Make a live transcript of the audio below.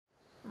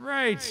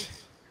Right.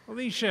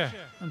 Alicia,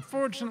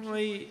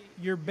 unfortunately,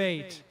 you're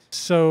bait.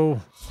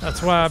 So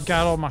that's why I've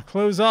got all my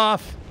clothes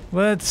off.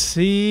 Let's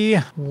see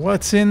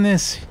what's in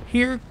this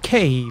here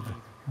cave.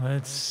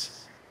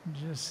 Let's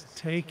just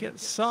take it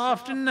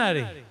soft and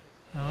nutty.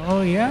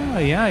 Oh, yeah.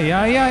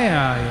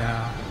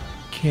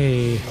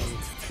 Okay.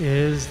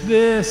 Is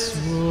this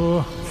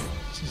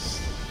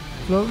just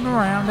floating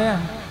around there?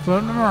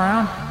 Floating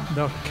around.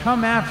 They'll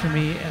come after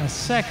me in a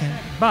second,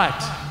 but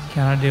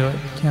can I do it?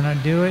 Can I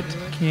do it?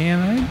 Can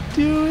I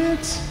do it?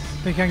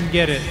 I think I can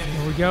get it.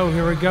 Here we go.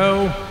 Here we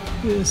go.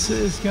 This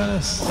is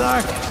gonna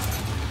suck.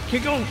 Okay,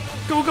 go.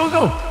 Go, go,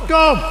 go.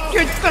 Go.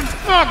 Get the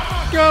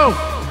fuck. Go.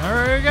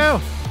 There we go.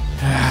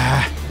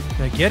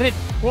 Did I get it?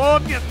 Whoa,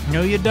 yep.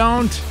 No, you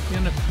don't. You're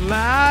gonna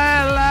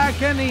fly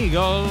like an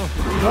eagle.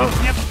 Go.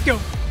 Yep, go.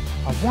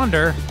 I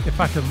wonder if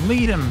I could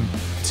lead him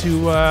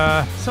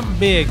to something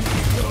big.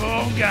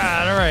 Oh,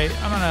 God. All right.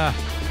 I'm gonna...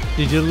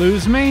 Did you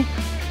lose me?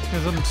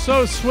 Because I'm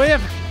so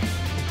swift.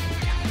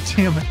 God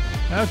damn it.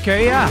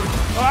 Okay, yeah.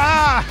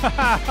 Wow.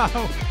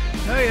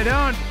 No, you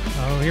don't.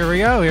 Oh, here we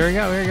go. Here we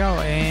go. Here we go.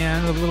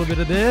 And a little bit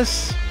of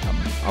this.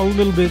 A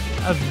little bit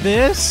of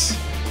this.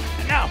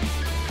 And now,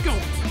 go.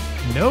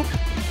 Nope.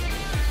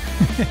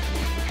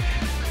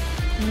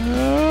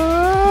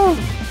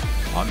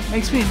 Oh, it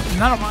makes me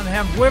not want to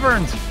have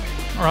wyverns.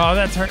 Oh,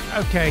 that's hurt.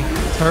 Okay,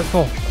 it's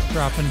hurtful.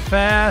 Dropping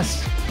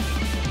fast.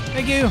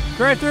 Thank you.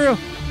 Right through.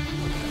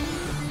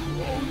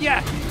 Oh,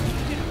 yeah.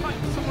 Did I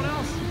find someone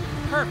else?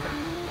 Perfect.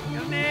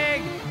 Got an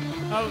egg.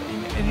 Oh,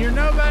 and you're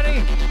nobody.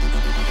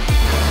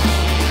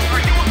 Are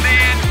you a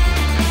man?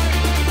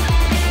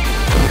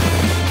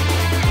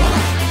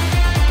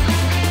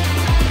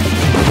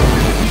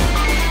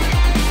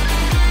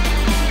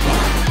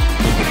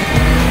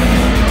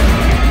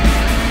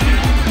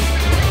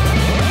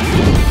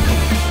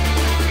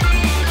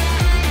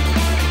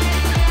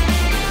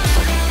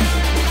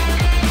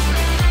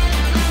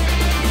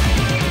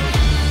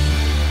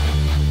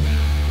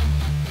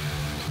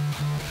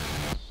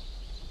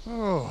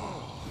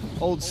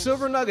 Old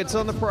silver nuggets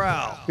on the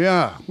prowl.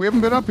 Yeah, we haven't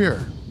been up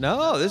here.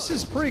 No, this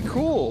is pretty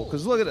cool.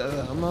 Because look at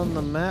it. I'm on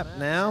the map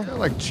now. Got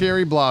like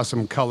cherry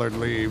blossom colored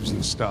leaves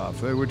and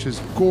stuff, which is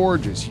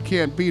gorgeous. You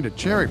can't beat a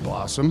cherry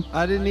blossom.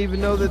 I didn't even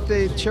know that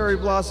the cherry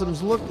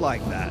blossoms looked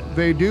like that.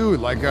 They do,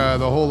 like the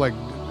whole like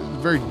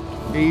very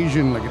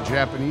Asian, like a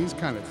Japanese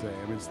kind of thing.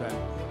 I mean, it's that,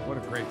 what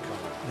a great color.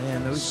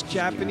 Man, those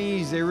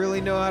Japanese, they really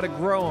know how to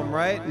grow them,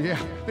 right?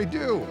 Yeah, they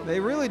do.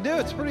 They really do.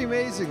 It's pretty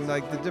amazing,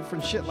 like the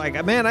different shit.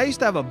 Like, man, I used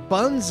to have a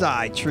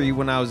bonsai tree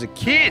when I was a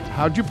kid.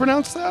 How'd you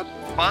pronounce that?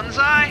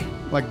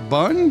 Bonsai? Like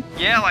bun?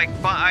 Yeah, like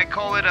I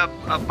call it a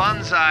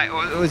bonsai.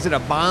 Or is it a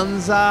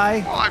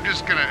bonsai? Well, I'm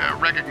just gonna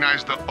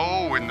recognize the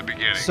O in the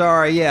beginning.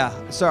 Sorry, yeah.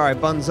 Sorry,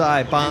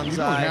 bonsai, bonsai. You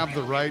don't have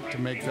the right to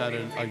make that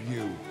a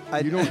U.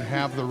 You don't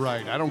have the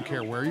right. I don't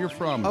care where you're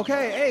from.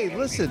 Okay, hey,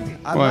 listen.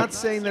 I'm What? not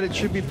saying that it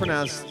should be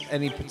pronounced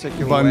any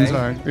particular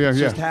Bonsai. way. Yeah, it's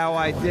yeah. just how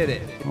I did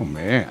it. Oh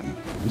man,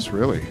 this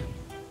really.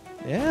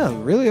 Yeah,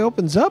 it really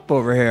opens up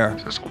over here.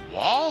 Is this a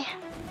wall?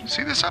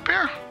 See this up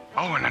here?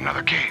 Oh, and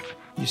another cave.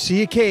 You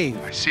see a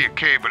cave. I see a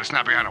cave, but it's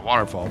not behind a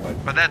waterfall.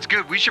 But that's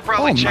good. We should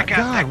probably check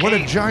out that what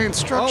cave. a giant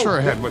structure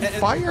ahead with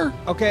fire.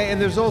 Okay, and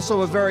there's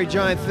also a very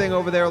giant thing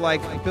over there,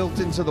 like built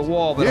into the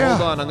wall. But Yeah.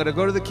 hold on, I'm gonna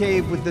go to the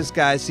cave with this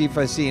guy, see if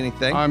I see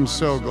anything. I'm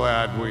so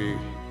glad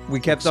we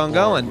kept on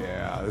going.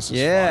 Yeah, this is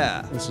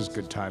Yeah. fun. This is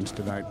good times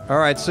tonight. All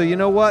right, so you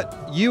know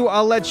what?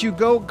 I'll let you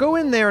go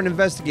in there and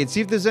investigate.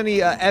 See if there's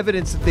any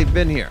evidence that they've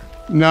been here.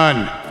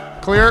 None.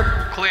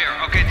 Clear? Clear.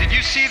 Okay, did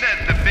you see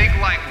the big,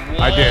 like,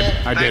 wall I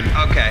did. thing?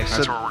 Okay,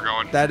 That's so where we're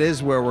going. that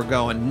is where we're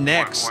going.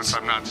 Next. Once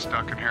I'm not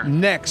stuck in here.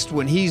 Next,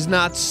 when he's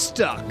not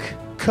stuck.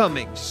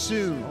 Coming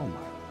soon.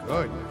 Oh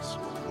my goodness.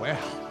 Well.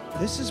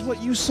 This is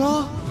what you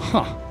saw?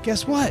 Huh.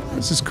 Guess what?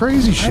 This is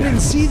crazy shit. I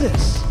didn't see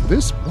this.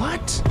 This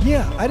what?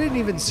 Yeah, I didn't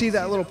even see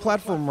that little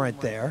platform right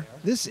there.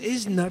 This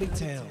is Nutty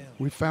Town.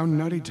 We found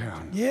Nutty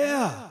Town.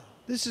 Yeah.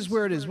 This is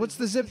where it is. What's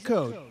the zip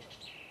code?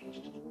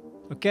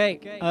 Okay,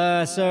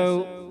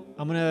 so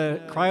I'm gonna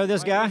cryo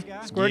this guy,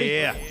 Squirty.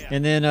 Yeah.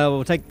 And then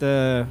we'll take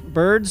the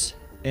birds,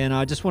 and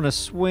I just want to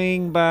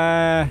swing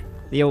by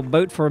the old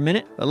boat for a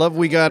minute. I love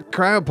we got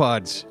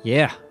cryopods.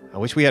 Yeah. I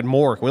wish we had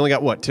more. We only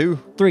got, what, 2?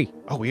 3.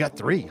 Oh, we got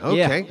 3.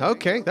 Okay,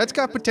 okay. That's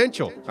got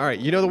potential. All right,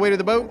 you know the way to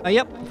the boat?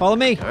 Yep, follow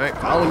me. All right,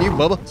 following you,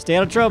 Bubba. Stay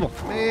out of trouble.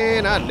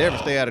 Man, I'd never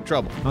stay out of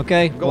trouble.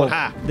 Okay. Going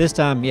high. This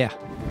time, yeah.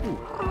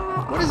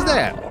 What is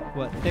that?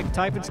 What, thick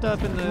typing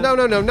stuff in the... No,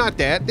 not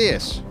that.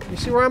 This. You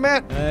see where I'm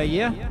at?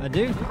 Yeah, I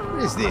do.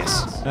 What is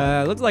this?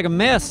 Looks like a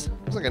mess.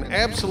 Looks like an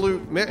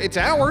absolute mess. It's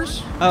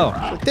ours.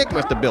 Oh. Thick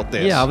must have built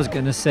this. Yeah, I was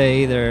gonna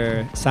say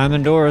they're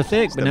Simon Door or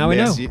Thick, but now we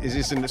know. Is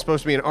this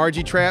supposed to be an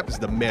RG trap? It's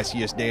the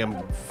messiest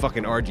damn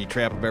fucking RG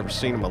trap I've ever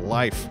seen in my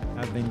life.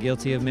 I've been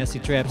guilty of messy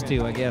traps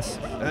too, I guess.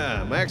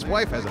 My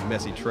ex-wife has a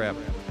messy trap.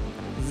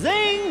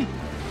 Zing!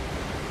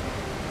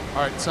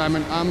 All right,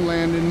 Simon, I'm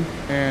landing,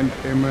 and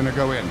I'm gonna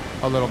go in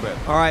a little bit.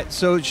 All right,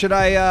 so should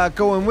I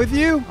go in with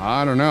you?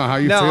 I don't know how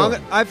you No,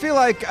 feel. I feel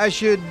like I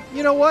should.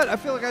 You know what? I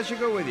feel like I should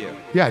go with you.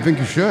 Yeah, I think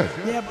you should.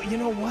 Yeah, but you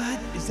know what?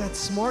 Is that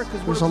smart?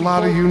 Because There's a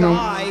lot of you know.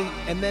 die,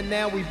 and then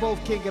now we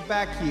both can't get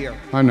back here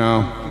I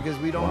know. because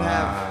we don't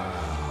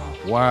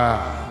have.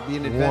 Wow. Be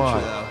an adventure,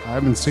 What? though. I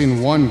haven't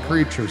seen one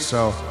creature,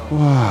 so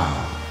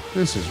wow.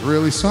 This is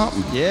really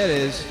something. Yeah, it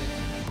is.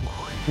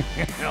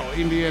 Hell,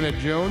 Indiana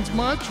Jones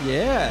much?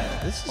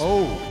 Yeah, this is.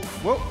 Oh,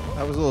 Whoa,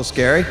 that was a little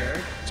scary.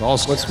 it's all.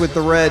 What's with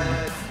the red?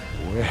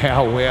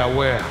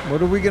 Where?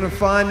 What are we gonna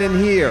find in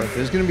here?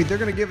 They're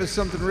gonna give us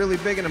something really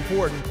big and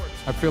important.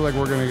 I feel like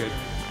we're gonna get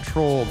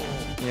trolled.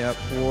 Yep.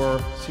 Or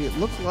see, it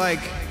looked like.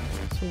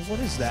 So what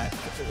is that?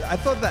 I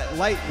thought that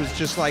light was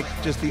just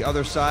the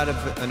other side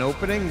of an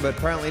opening, but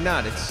apparently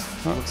not. It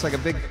looks like a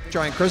big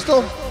giant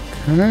crystal.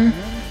 Okay.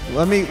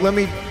 Let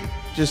me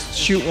just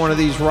shoot one of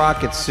these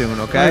rockets soon,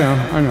 okay?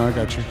 I know, I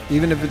got you.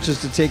 Even if it's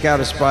just to take out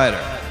a spider.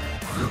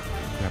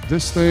 Grab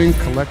this thing,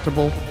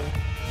 collectible.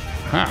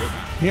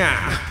 Ha. Yeah.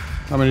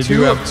 How many do you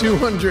Two have? of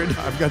 200.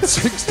 I've got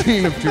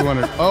 16 of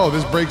 200. Oh,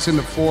 this breaks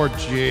into 4.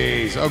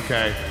 Jeez.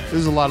 Okay. This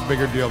is a lot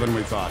bigger deal than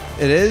we thought.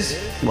 It is?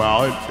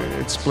 Well,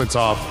 it splits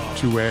off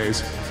 2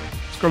 ways.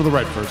 Let's go to the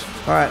right first.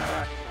 All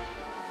right.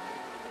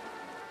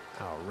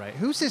 All right.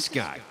 Who's this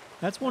guy?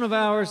 That's one of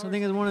ours. I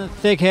think it's one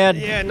of the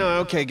thickhead. Yeah, no,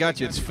 okay, got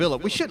you. It's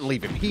Philip. We shouldn't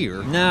leave him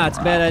here. Nah, it's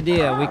a bad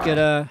idea. We could,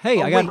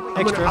 hey, I got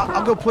Wait, extra.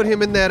 I'll go put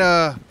him in that,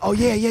 oh,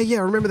 yeah.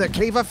 Remember that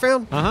cave I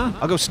found? Uh-huh.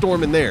 I'll go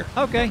storm in there.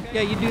 Okay, yeah,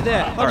 you do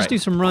that. I'll All just right. do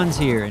some runs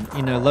here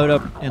and,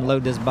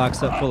 load this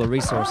box up full of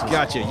resources.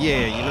 Gotcha.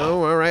 Yeah,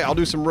 all right. I'll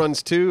do some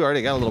runs, too. I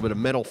already got a little bit of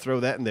metal. Throw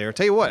that in there.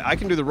 Tell you what, I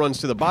can do the runs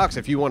to the box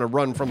if you want to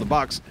run from the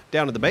box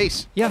down to the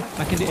base. Yeah,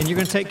 I can do. And you're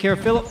going to take care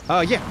of Philip?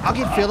 Yeah, I'll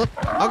get Philip.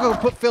 I'll go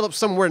put Philip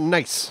somewhere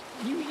nice.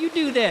 You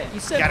do that. You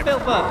set Got it.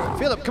 Philip up.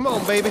 Philip, come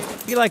on, baby.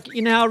 Be like,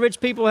 you know how rich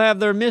people have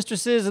their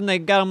mistresses and they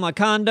got them a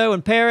condo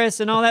in Paris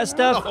and all that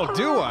stuff? Oh,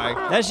 do I?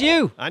 That's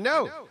you. I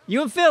know.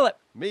 You and Philip.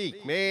 Me,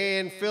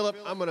 man, Philip,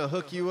 I'm going to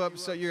hook you up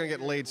so you're going to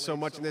get laid so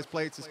much in this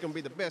place. It's going to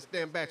be the best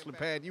damn bachelor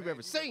pad you've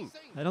ever seen.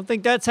 I don't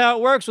think that's how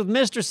it works with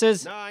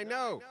mistresses. No, I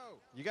know.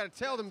 You got to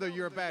tell them, though,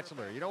 you're a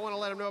bachelor. You don't want to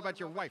let them know about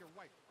your wife.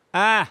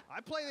 Ah,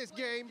 I play this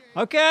game.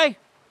 okay.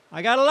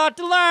 I got a lot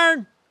to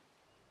learn.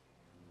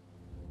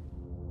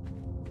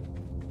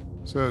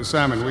 So,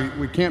 Simon,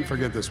 we can't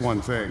forget this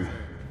one thing.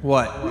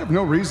 What? We have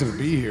no reason to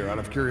be here out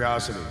of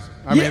curiosity.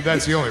 I mean, that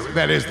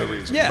is the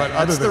reason. Yeah, but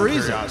that's other than the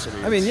reason.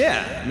 curiosity. I mean,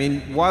 yeah. I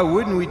mean, why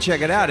wouldn't we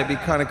check it out? It'd be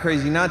kind of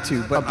crazy not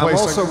to. But A I'm place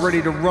like also this.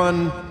 ready to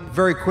run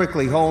very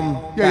quickly home.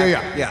 Yeah.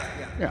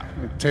 Yeah.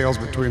 Tails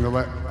between the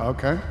left.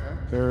 Okay.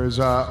 There's,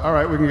 all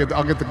right,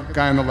 I'll get the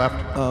guy on the left.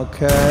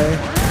 Okay.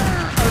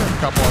 A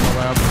couple on the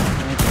left.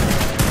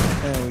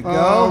 There we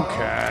go.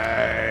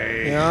 Okay.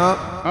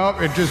 Yeah. Oh,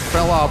 it just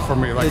fell off for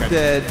me like It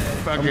did.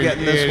 fucking I'm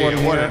getting this idiot.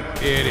 one What here.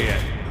 an idiot.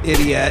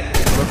 Idiot.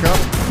 Look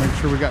up. Make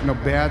sure we got no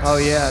bats. Oh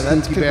yeah,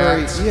 that's sneaky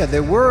very. bats. Yeah,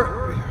 there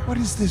were. What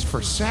is this,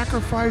 for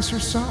sacrifice or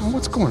something?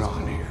 What's going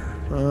on here?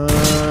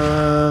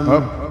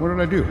 Um. What did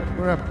I do?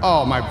 What happened?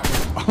 Oh,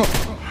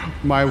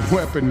 my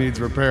weapon needs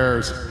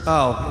repairs.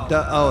 Oh,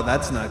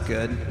 that's not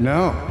good.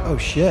 No. Oh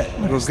shit.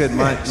 Well, is good.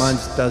 Mine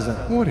this?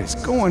 doesn't. What is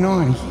going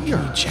on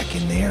here? Check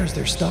in there. Is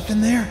there stuff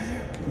in there?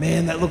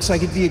 Man, that looks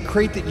like it'd be a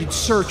crate that you'd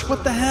search.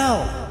 What the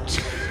hell?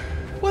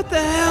 What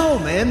the hell,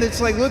 man? It's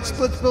like let's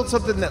build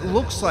something that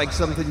looks like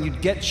something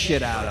you'd get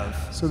shit out of.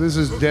 So this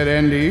is dead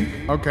endy.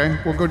 Okay,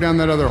 we'll go down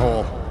that other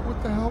hole.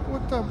 What the hell?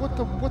 What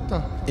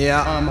the?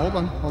 Yeah.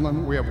 Hold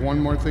on. We have one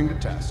more thing to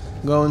test.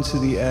 Going to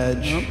the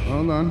edge. Oh,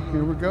 hold on.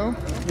 Here we go.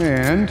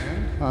 And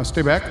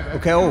stay back.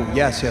 Okay. Oh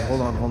yes. Yeah.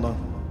 Hold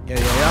on. Yeah.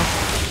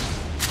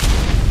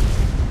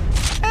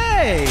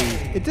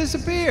 Hey! It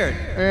disappeared.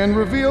 And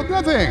revealed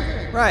nothing.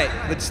 Right.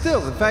 But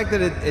still, the fact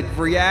that it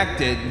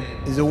reacted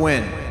is a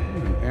win.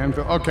 And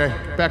okay,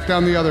 back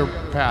down the other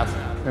path,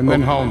 and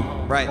then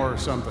home. Right. Or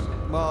something.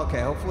 Well,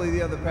 okay, hopefully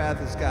the other path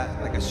has got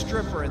like a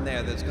stripper in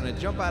there that's gonna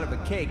jump out of a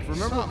cake.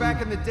 Remember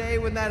back in the day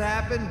when that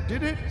happened?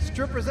 Did it?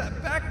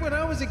 Back when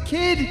I was a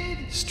kid,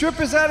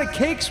 strippers out of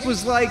cakes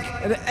was like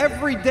an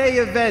everyday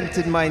event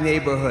in my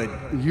neighborhood.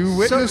 You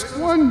witnessed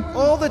one?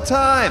 All the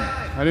time.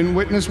 I didn't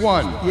witness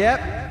one.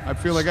 Yep. I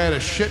feel like I had a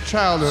shit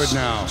childhood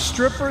now.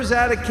 Strippers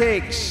out of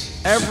cakes.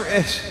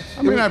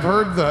 I mean, I've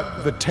heard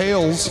the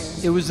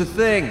tales. It was a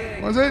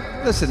thing. Was it?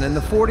 Listen, in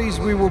the 40s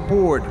we were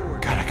bored.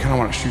 God, I kind of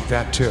want to shoot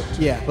that too.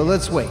 Yeah, but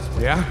let's wait.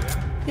 Yeah?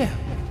 Yeah.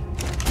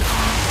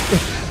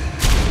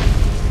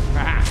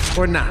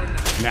 Or not.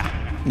 Nah.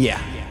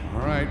 Yeah.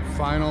 All right,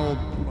 final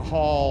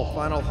haul.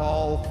 Final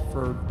haul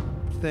for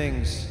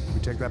things.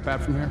 We take that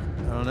bat from here?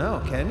 I don't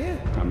know. Can you?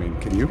 I mean,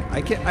 can you?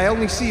 I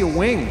only see a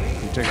wing.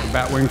 You take the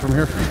bat wing from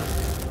here?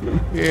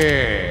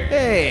 Yeah.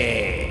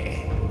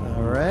 Hey.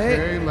 All right.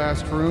 Okay,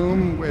 last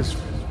room is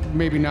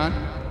maybe not.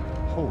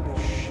 Holy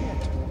shit.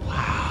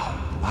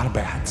 Wow. A lot of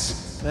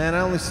bats. Man,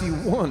 I only see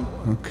one.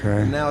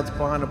 Okay. And now it's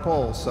behind a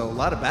pole, so a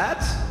lot of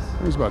bats?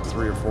 There's about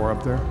 3 or 4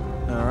 up there.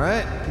 All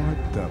right.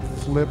 What the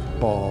flip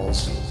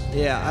balls?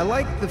 Yeah, I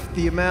like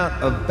the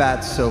amount of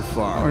bats so Oh,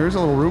 far. here's a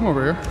little room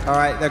over here. All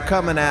right, they're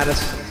coming at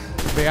us.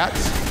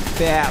 Bats?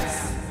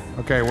 Bats.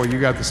 Okay, well, you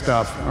got the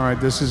stuff. All right,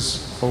 this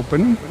is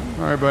open.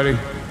 All right, buddy.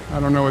 I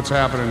don't know what's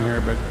happening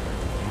here, but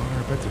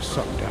I bet there's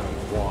something down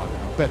in the water.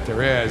 I bet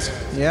there is.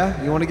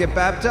 Yeah, you want to get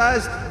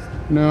baptized?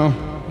 No.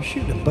 You're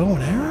shooting a bow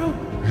and arrow?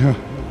 Yeah.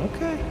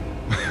 Okay.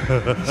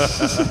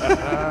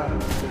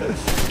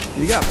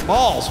 You got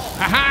balls.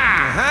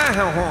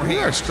 They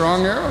are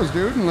strong arrows,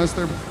 dude, unless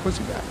they're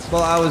pussy bats.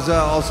 Well, I was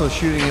also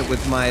shooting it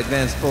with my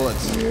advanced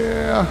bullets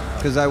Yeah.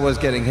 because I was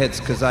getting hits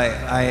because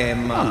I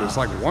am It's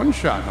like one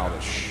shot and all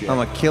this shit. I'm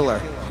a killer.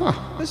 Huh.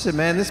 Listen,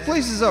 man, this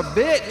place is a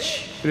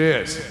bitch. It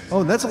is.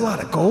 Oh, that's a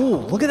lot of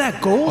gold. Look at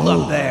that gold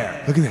up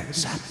there. Look at that.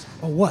 Sam.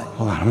 Oh, what?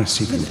 Hold on, I'm gonna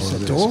see if I can This blow is a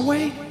this.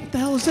 doorway? What the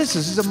hell is this?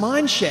 This is a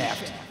mine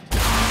shaft.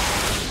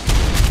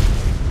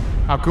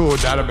 How cool would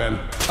that have been?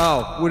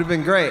 Oh, would have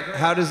been great.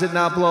 How does it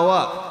not blow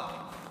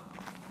up?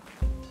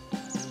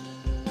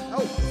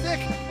 Oh, Nick.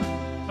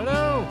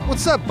 Hello.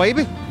 What's up,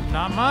 baby?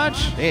 Not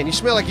much. Man, you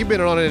smell like you've been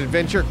on an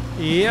adventure.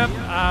 Yep.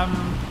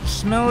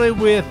 Smell it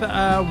with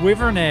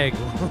wyvern egg.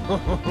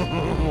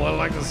 Well, I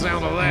like the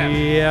sound of that.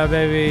 Yeah,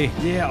 baby.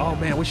 Yeah. Oh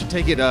man, we should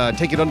take it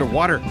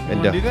underwater.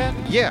 And wanna do that?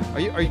 Yeah.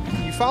 Are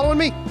you following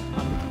me?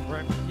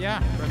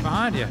 Right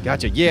behind you.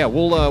 Gotcha. Yeah.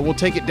 We'll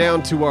take it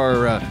down to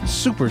our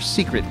super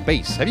secret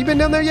base. Have you been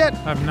down there yet?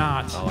 I've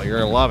not. Oh, you're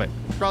gonna love it.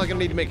 Probably gonna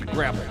need to make a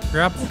grapple.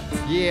 Grapple?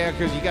 Yeah,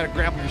 because you gotta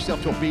grapple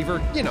yourself to a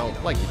beaver. You know,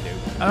 like you do.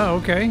 Oh,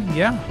 okay.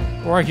 Yeah.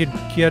 Or I could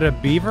get a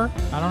beaver.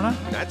 I don't know.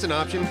 That's an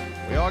option.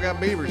 We all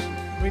got beavers.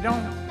 We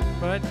don't,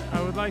 but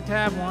I would like to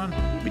have one.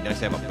 It'd be nice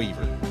to have a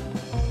beaver.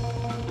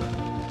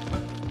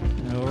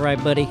 All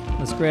right, buddy.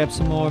 Let's grab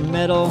some more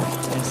metal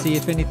and see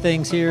if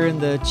anything's here in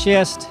the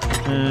chest.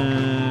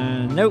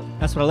 Nope.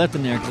 That's what I left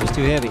in there because it was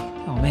too heavy.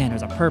 Oh, man,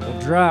 there's a purple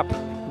drop.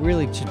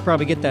 Really should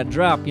probably get that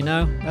drop, you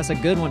know? That's a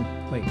good one.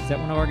 Wait, is that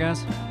one of our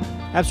guys?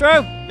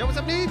 Abstro, Yo, what's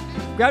up, Neebs?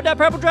 grab that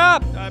purple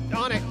drop.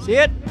 On it. See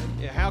it?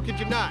 Yeah, how could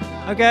you not?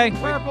 Okay.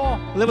 Purple.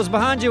 Well, it was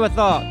behind you, I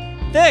thought.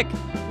 Thick,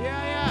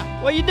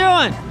 Yeah. what you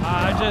doing?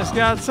 I just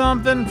got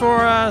something for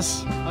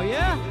us. Oh,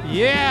 yeah?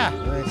 Yeah.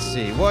 Let's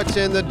see, what's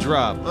in the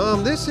drop?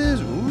 This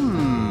is,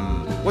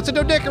 what's a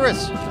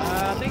dodecarus?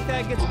 I think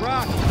that gets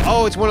rock.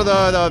 Oh, it's one of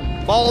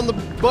the ball in the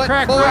butt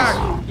Crack boys.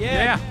 rock.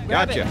 Yeah.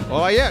 grab Gotcha. it.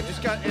 Oh, yeah,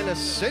 just got an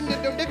ascended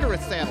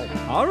dodecarus saddle.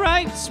 All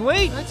right,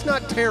 sweet. That's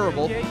not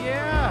terrible.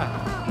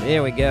 Yeah.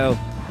 There we go.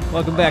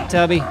 Welcome back,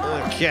 Tubby.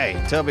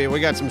 Okay, tell me, we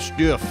got some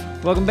stuff.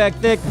 Welcome back,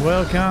 Thick.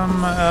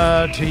 Welcome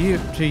to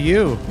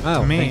you.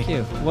 Oh, to me. thank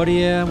you. What do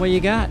you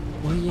got?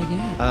 What do you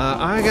got?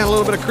 I got a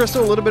little bit of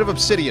crystal, a little bit of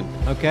obsidian.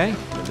 Okay.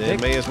 And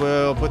then may as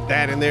well put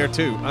that in there,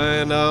 too.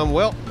 And,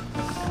 well,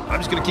 I'm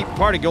just going to keep the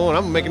party going.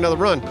 I'm going to make another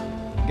run.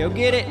 Go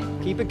get it.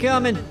 Keep it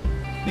coming.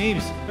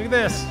 Neebs, look at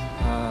this.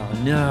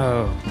 Oh,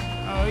 no.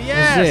 Oh,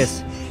 yes.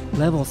 What's this?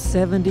 Level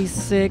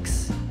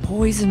 76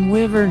 Poison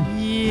Wyvern.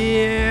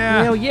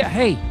 Yeah. Hell yeah.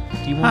 Hey,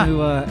 do you want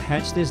to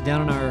hatch this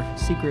down in our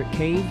secret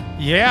cave?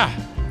 Yeah.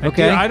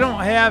 Okay. I don't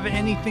have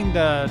anything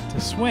to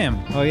swim.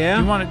 Oh, yeah?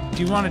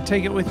 Do you want to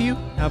take it with you?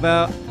 How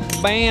about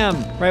bam,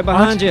 right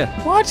behind you?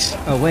 What?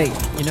 Oh, wait.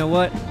 You know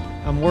what?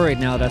 I'm worried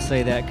now that I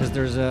say that because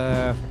there's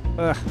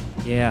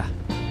yeah.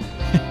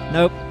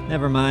 Nope,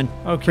 never mind.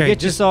 Okay,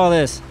 Forget you saw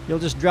this. You'll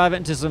just drive it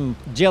into some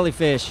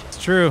jellyfish.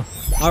 It's true.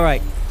 All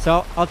right.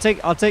 So I'll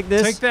take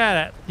this. Take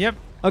that. Yep.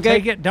 Okay.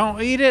 Take it.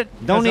 Don't eat it.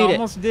 Don't 'cause I eat it.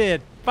 almost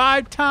did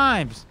 5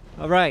 times.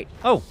 All right.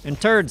 Oh, and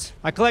turds.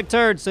 I collect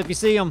turds, so if you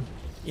see them,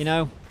 you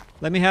know,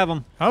 let me have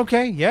them.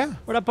 Okay. Yeah.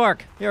 Where'd I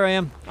park? Here I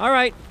am. All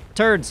right.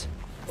 Turds.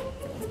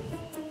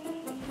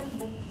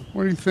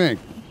 What do you think?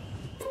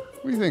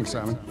 What do you think,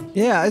 Simon?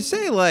 Yeah, I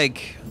say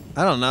like,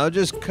 I don't know,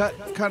 just cut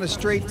kind of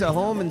straight to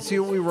home and see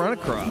what we run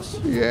across.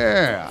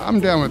 Yeah, I'm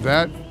down with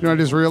that. You know what I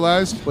just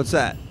realized? What's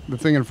that? The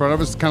thing in front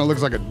of us kind of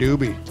looks like a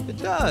doobie. It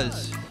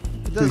does.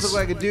 It does look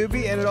like a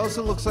doobie, and it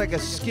also looks like a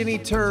skinny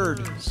turd.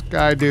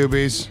 Sky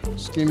doobies.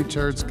 Skinny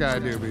turd sky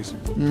doobies.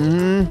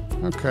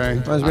 Mm-hmm. Okay.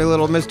 Reminds me a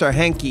little Mr.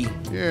 Hanky.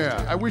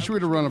 Yeah, I wish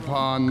we'd have run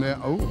upon the...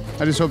 Oh,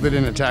 I just hope they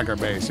didn't attack our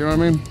base. You know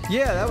what I mean?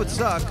 Yeah, that would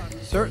suck.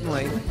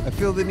 Certainly. I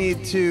feel the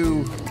need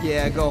to,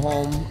 go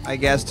home, I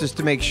guess, just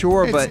to make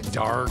sure, It's but...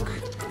 dark.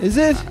 Is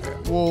it?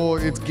 Well,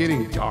 it's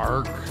getting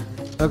dark.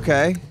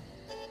 Okay.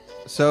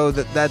 So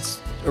that's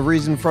a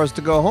reason for us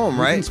to go home,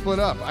 We can right? split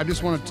up. I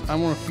want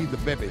to feed the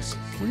babies.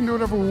 We can do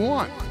whatever we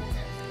want.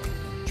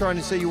 Trying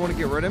to say you want to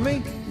get rid of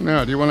me?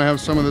 Now, do you want to have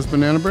some of this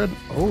banana bread?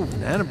 Oh,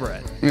 banana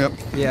bread. Yep.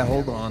 Yeah,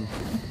 hold on.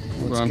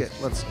 on.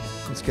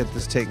 Let's get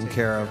this taken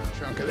care of.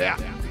 Chunk of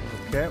that.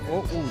 Okay.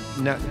 Oh,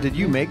 now, did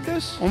you make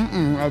this?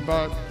 I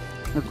bought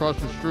across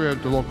the street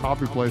at the little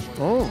coffee place.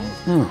 Oh,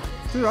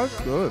 dude, that's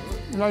good.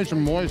 Nice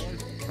and moist.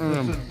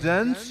 It's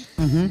dense,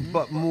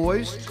 but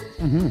moist.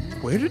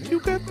 Where did you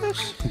get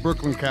this?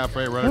 Brooklyn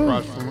Cafe right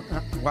across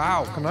from.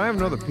 Wow, can I have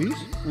another piece?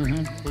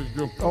 Please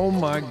do. Oh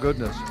my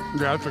goodness.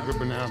 Yeah, that's a good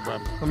banana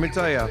bread. Let me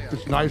tell you.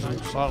 It's nice and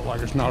subtle,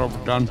 like it's not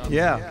overdone.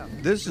 Yeah,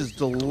 this is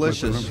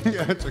delicious.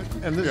 Yeah,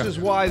 And this is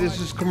why this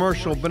is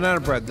commercial banana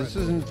bread. This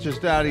isn't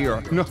just out of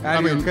your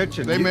your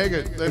kitchen. They make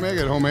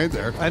it homemade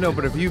there. I know,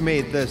 but if you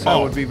made this, I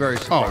would be very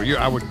surprised. Oh,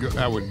 yeah, I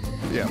would,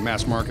 yeah,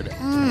 mass market it.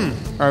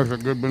 That's a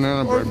good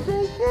banana bread. It's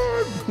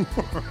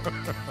so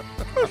good.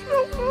 It's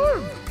so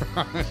good.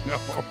 I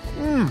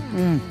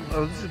know.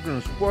 Oh, this is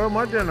gonna spoil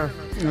my dinner.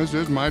 This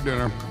is my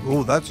dinner.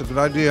 Oh, that's a good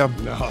idea.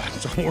 No,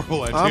 it's a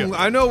horrible idea.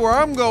 I know where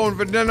I'm going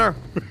for dinner.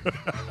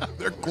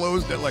 They're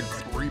closed at like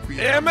 3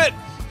 p.m. Damn it!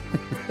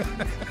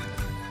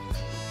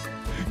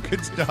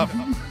 Good stuff.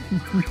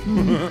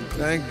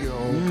 Thank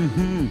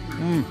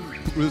you.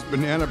 This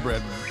banana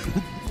bread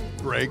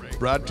break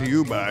brought to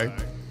you by.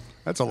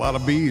 That's a lot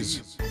of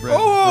bees.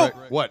 Oh!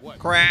 What?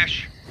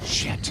 Crash.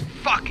 Shit.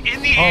 Fuck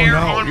in the air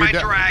on my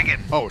You're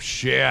dragon. Oh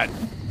shit.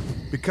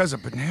 Because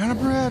of banana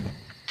bread?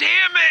 Damn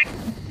it!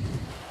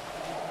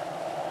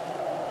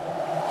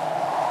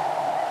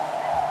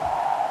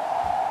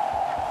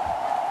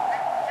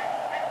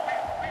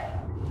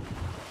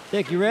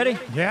 Dick, you ready?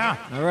 Yeah.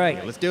 All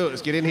right. Let's do it.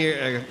 Let's get in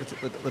here.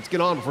 Let's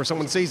get on before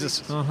someone sees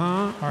us. Uh-huh.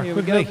 All right, Here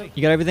we quickly. go.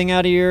 You got everything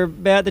out of your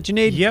bat that you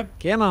need? Yep.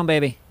 Come on,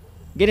 baby.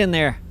 Get in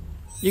there.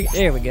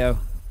 There we go.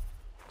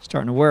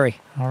 Starting to worry.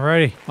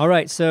 Alrighty. All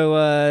right,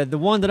 so the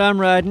one that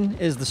I'm riding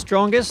is the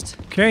strongest.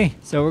 Okay.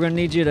 So we're going to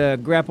need you to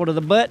grapple to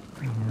the butt.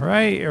 All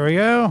right, here we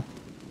go.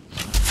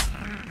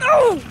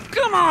 Oh,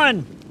 come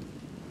on!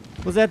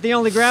 Was that the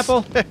only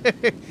grapple?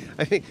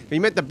 I think you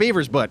meant the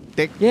beaver's butt,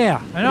 Dick.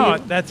 Yeah. I know,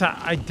 that's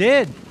I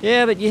did.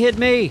 Yeah, but you hit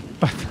me.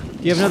 Do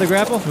you have another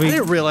grapple? I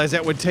didn't realize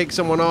that would take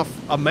someone off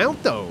a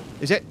mount, though.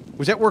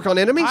 Was that work on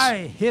enemies? I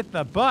hit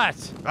the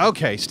butt.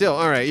 Okay, still.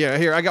 All right, yeah,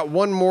 here. I got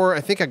one more.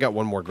 I think I got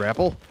one more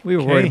grapple. We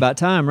were Okay. worried about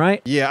time,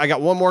 right? Yeah, I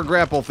got one more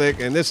grapple, Thick,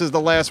 and this is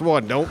the last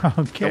one. Don't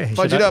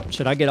fudge it up.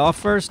 Should I get off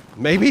first?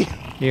 Maybe?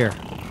 Here.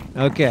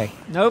 Okay.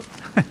 Nope.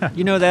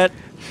 You know that.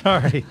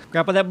 Sorry.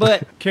 Grapple that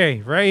butt.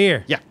 Okay, right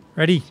here. Yeah.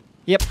 Ready?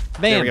 Yep.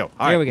 Bam. There we go.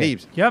 All there right, we go.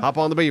 Neebs. Yep. Hop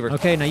on the beaver.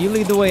 Okay, now you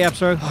lead the way,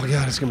 Apsro. Oh,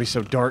 God, it's going to be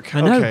so dark.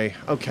 I know.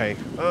 Okay.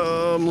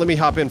 Let me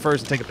hop in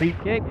first and take a peek.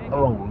 Okay.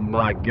 Oh,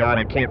 my God,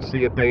 I can't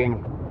see a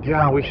thing.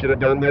 Yeah, we should have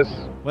done this.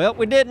 Well,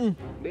 we didn't.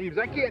 Neebs,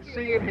 I can't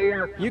see it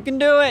here. You can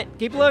do it.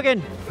 Keep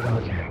looking.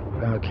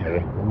 Okay.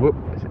 Whoop.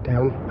 Is it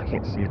down? I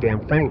can't see a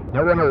damn thing.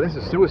 No. This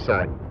is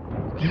suicide.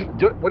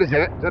 What is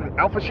that? Is that an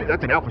alpha shark?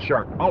 That's an alpha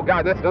shark. Oh,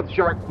 God, that's another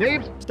shark.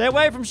 Neebs? Stay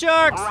away from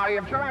sharks. I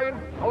am trying.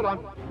 Hold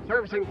on.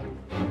 Servicing.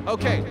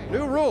 Okay,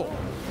 new rule.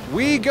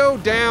 We go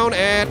down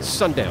at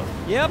sundown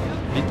Yep.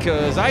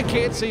 because I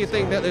can't see a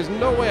thing. There's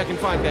no way I can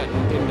find that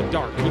in the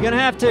dark. You're gonna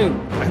have to.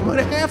 I'm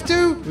gonna have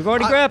to. We've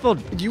already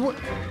grappled. You want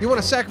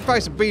to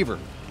sacrifice a beaver?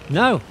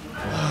 No.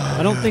 I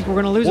don't think we're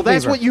gonna lose Well, a beaver.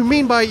 that's what you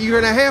mean by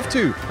you're gonna have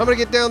to. I'm gonna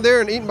get down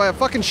there and eaten by a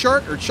fucking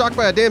shark or shocked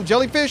by a damn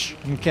jellyfish.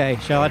 Okay,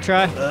 shall I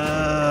try?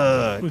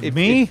 With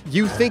me? If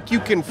you think you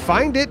can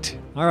find it?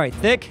 All right,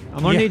 Thick.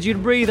 I'm gonna Yeah. need you to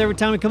breathe every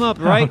time we come up,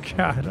 right? Oh,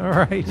 God. All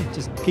right.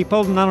 Just keep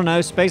holding, I don't know,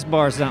 space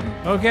bar or something.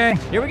 Okay.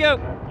 Here we go.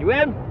 You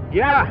in?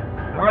 Yeah.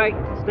 All right,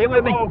 stay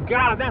with me. Oh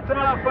God, that's an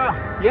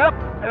alpha. Yep.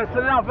 That's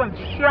an alpha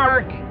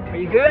shark. Are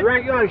you good?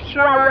 Regular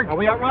shark. Are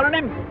we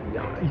outrunning him?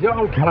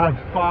 Oh God,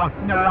 fuck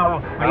no.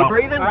 Are you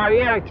breathing?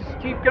 Yeah, just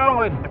keep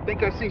going. I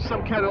think I see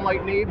some kind of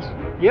light, Neebs.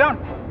 Yeah.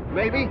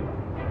 Maybe.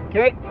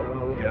 Okay.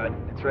 Oh God,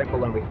 it's right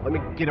below me. Let me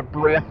get a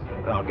breath.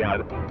 Oh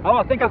God. Oh,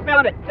 I think I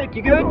found it. Think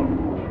you good?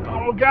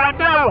 Oh God,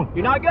 no.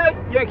 You're not good?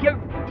 Yeah,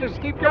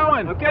 just keep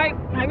going. Okay,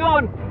 hang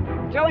on.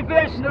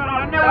 Jellyfish.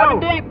 No. Diving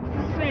deep.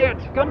 See it.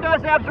 Come to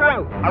us,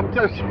 Apsro. I'm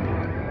just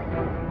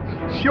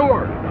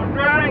sure. I'm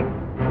ready.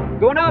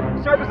 Going up,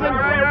 surfacing. All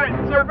right,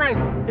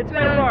 surfing. Hit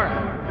space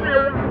bar.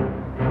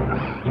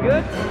 You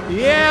good?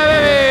 Yeah,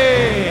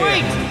 baby.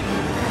 Wait!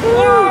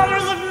 Oh,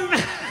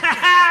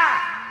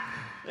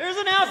 there's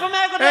an alpha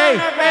megalodon Hey, in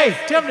our hey, base.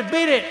 tell him to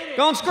beat it.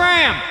 Go and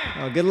scram.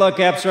 Oh, good luck,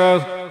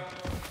 Apsro.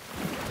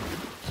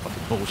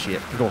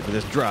 Bullshit. I'm going for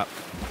this drop.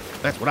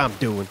 That's what I'm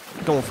doing.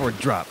 Going for a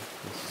drop.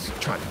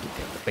 Just trying to get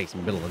down the base in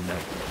the middle of the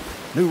night.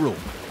 New rule.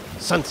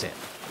 Sunset.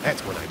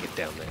 That's when I get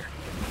down there.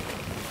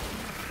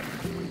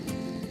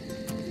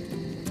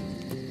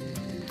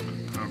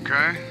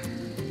 Okay.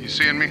 You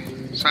seeing me,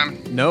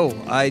 Simon? No,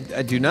 I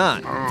do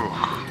not.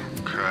 Oh,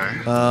 okay.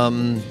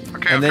 Okay,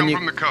 Okay, I'll and then come you,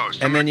 from the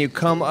coast. and then you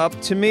come up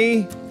to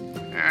me.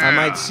 I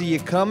might see you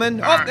coming.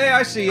 Oh, there,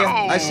 I see you.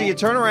 I see you.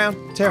 Turn around.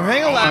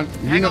 Hang a left.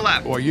 Hang a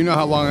left. Well, you know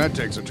how long that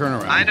takes a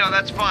turnaround. I know,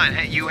 that's fine.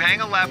 Hey, you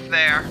hang a left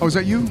there, Oh, is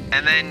that you?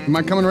 and then Am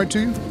I coming right to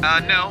you?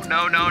 no.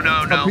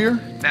 Up here?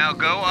 Now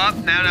go up.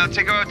 Now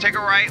take a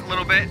right a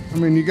little bit. I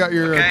mean, you got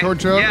your Okay.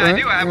 torch out, Yeah, right? I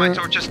do. I have my Yeah.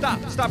 torch. Just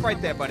Stop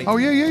right there, buddy. Oh,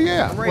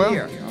 yeah. I'm right well,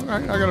 here. All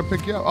right, I gotta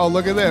pick you up. Oh,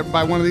 look at that.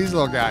 By one of these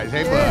little guys.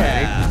 Hey,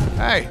 Yeah. buddy.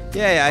 Hey.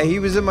 Yeah, he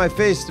was in my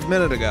face a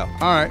minute ago.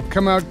 All right,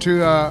 come out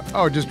to,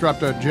 just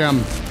dropped a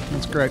gem.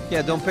 That's great.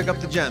 Yeah, don't pick up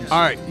the gems.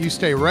 All right, you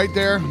stay right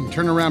there and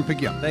turn around and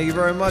pick you up. Thank you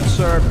very much,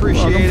 sir. I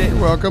appreciate it.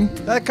 You're welcome.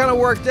 That kind of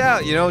worked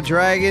out, you know.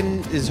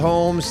 Dragon is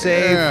home,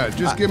 safe. Yeah,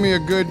 just give me a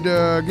good,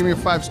 give me a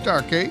 5-star,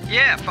 okay?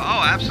 Yeah,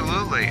 oh,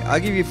 absolutely.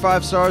 I'll give you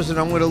 5 stars, and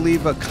I'm going to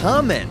leave a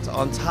comment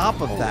on top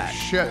of that.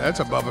 Shit,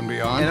 that's above and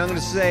beyond. And I'm going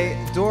to say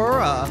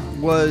Dora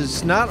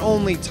was not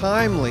only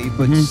timely,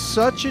 but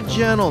such a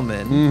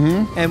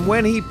gentleman. And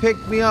when he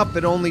picked me up,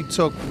 it only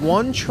took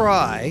 1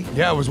 try.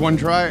 Yeah, it was 1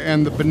 try,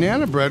 and the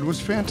banana bread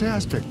was fantastic.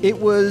 It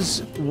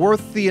was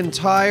worth the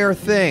entire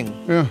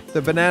thing. Yeah.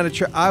 The banana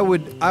I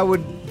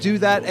would do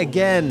that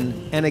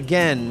again and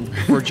again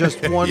for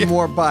just one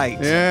more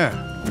bite.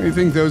 Yeah. What do you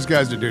think those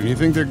guys are doing? You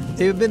think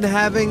They've been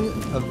having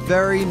a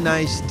very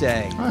nice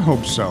day. I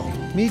hope so.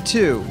 Me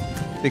too.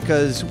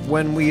 Because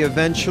when we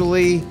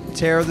eventually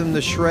tear them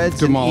to shreds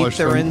Demolish and eat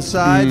their them.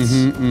 insides,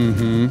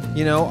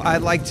 you know, I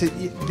like to.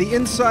 The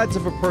insides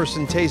of a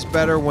person taste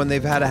better when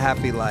they've had a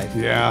happy life.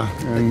 Yeah,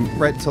 and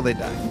Right until they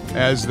die.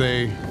 as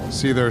they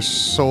see their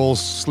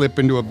souls slip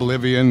into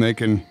oblivion, they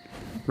can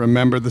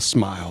remember the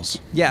smiles.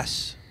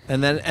 Yes,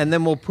 and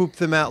then we'll poop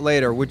them out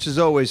later, which is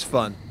always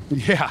fun.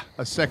 Yeah,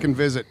 a second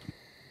visit.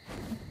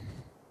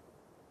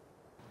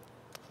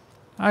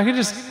 I could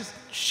just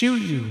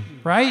shoot you,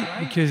 right?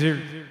 Because you're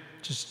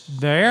just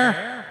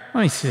there.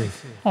 Let me see.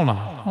 Hold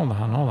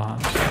on.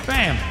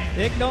 Bam!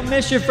 Dick, don't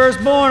miss your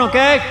firstborn,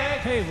 okay?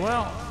 Hey,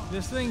 well,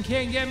 this thing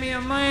can't get me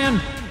on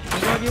land. I'll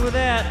help you with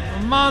that.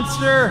 A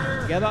monster.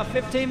 You got about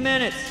 15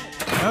 minutes.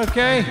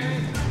 Okay.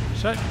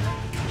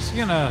 Just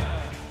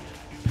gonna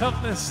pelt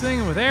this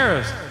thing with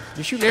arrows.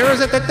 You shooting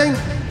arrows at that thing?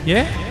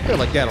 Yeah? I feel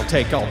like that'll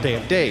take all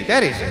damn day.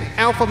 That is an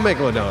alpha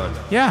megalodon.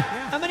 Yeah.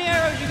 How many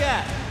arrows you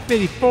got?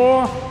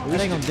 54.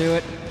 That ain't gonna do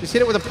it. Just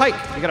hit it with a pike.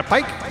 You got a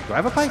pike? Do I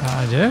have a pike?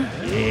 I do.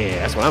 Yeah,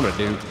 that's what I'm gonna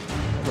do.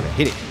 I'm gonna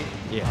hit it.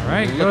 Yeah. All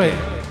right, go Look,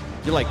 ahead.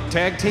 You like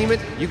tag team it?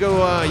 You go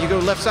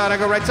left side, I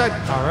go right side.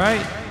 All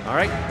right. All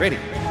right, ready.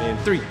 And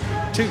 3,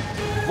 2,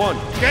 1.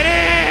 Get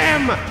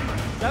him!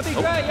 That'd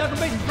be great. Y'all can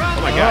be front.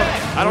 Oh my God!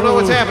 I don't know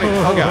what's happening.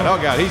 Oh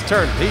God! He's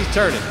turning. He's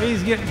turning.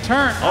 He's getting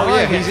turned. Oh I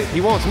like yeah, it.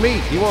 he wants me.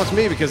 He wants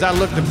me because I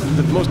look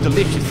the most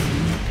delicious.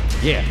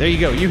 Yeah, there you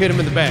go. You hit him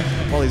in the back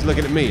while he's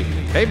looking at me.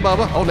 Hey,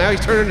 Bubba. Oh, now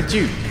he's turning at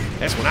you.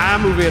 That's when I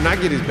move in and I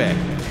get his back.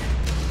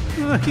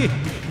 Look at,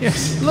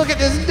 yes. Look at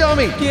this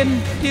dummy. Getting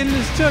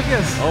his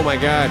tuchus. Oh my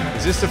God!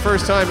 Is this the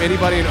first time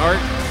anybody in art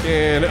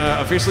can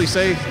officially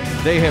say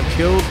they have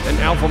killed an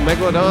alpha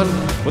megalodon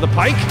with a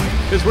pike?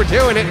 Because we're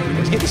doing it.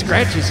 It's getting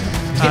scratches.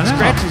 It's I getting know.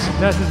 scratches.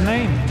 That's his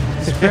name.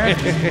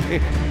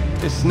 Scratches.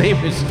 His name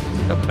is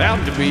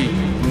about to be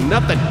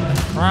nothing.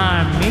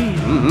 Prime meat.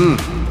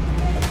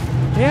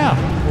 Yeah.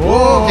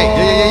 Whoa,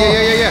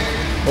 okay, yeah.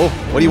 Oh,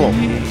 what do you want?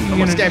 You I'm gonna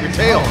gonna- stab your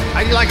tail.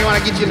 How do you like it when I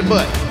get you in the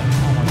butt?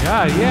 Oh my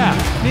God, yeah.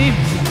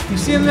 Neebs, you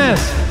seen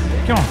this?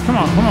 Come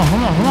on.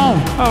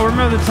 Oh,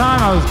 remember the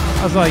time I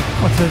was like,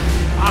 what's it?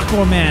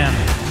 Aquaman.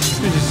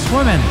 They're just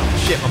swimming.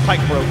 Shit, my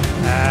pike broke.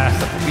 Ah,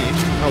 son of a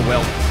bitch. Oh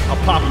well,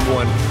 I'll pop him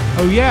one.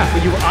 Oh yeah.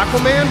 But you were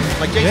Aquaman?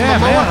 Like Jason Yeah,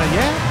 Momoa? man.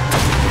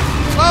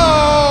 Yeah.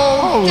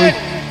 Oh, shit.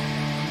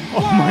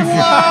 Oh my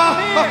God.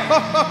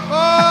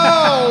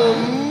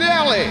 Oh,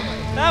 Nelly.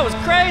 That was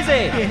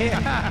crazy.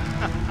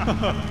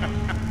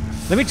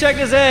 Let me check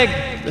this egg.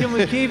 Can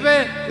we keep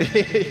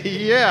it?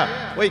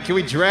 Yeah. Wait, can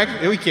we drag?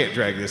 We can't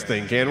drag this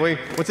thing, can we?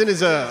 What's in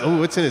his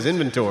what's in his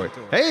inventory?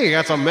 Hey, you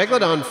got some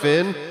megalodon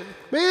fin.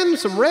 Man,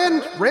 some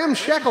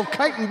ramshackle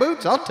chitin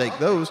boots. I'll take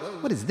those.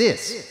 What is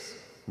this?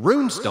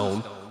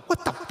 Runestone?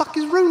 What the fuck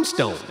is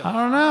runestone? I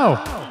don't know.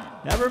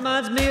 That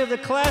reminds me of the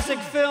classic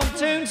film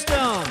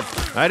Tombstone.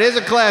 That is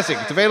a classic.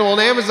 It's available on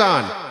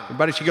Amazon.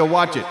 Everybody should go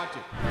watch it.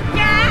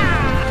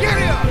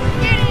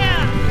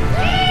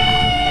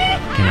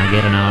 Can I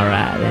get an all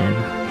right then?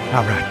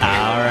 All right.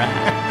 All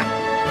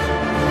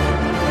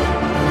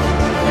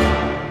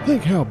right.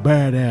 Think how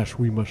badass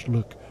we must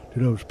look to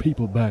those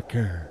people back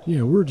there.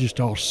 Yeah, we're just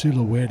all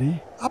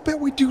silhouette-y. I bet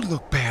we do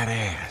look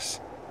badass.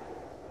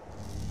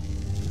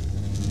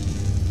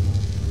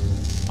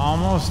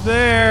 Almost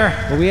there.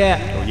 Where we at?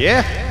 Oh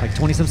yeah? Like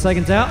 20-some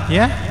seconds out?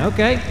 Yeah.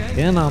 Okay.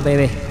 Come on,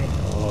 baby.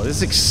 Oh, this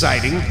is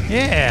exciting.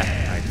 Yeah.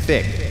 All right,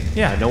 Thick.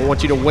 Yeah. I don't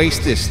want you to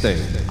waste this thing.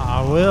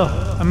 I will.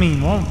 I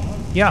mean, won't.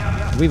 Yeah.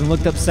 Have we even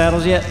looked up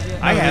saddles yet?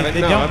 I haven't.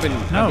 they No,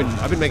 don't.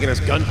 I've been making us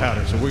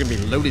gunpowder, so we're gonna be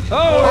loaded.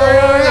 Oh,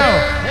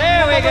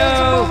 there we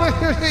go.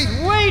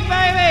 Sweet, Do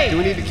baby.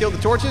 we need to kill the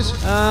torches?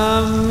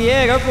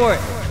 Yeah, go for it.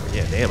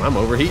 Yeah, damn, I'm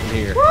overheating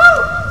here.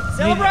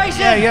 Celebration.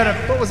 Yeah, you gotta.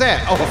 What was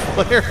that? Oh,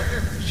 a flare.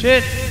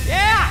 Shit. Yeah.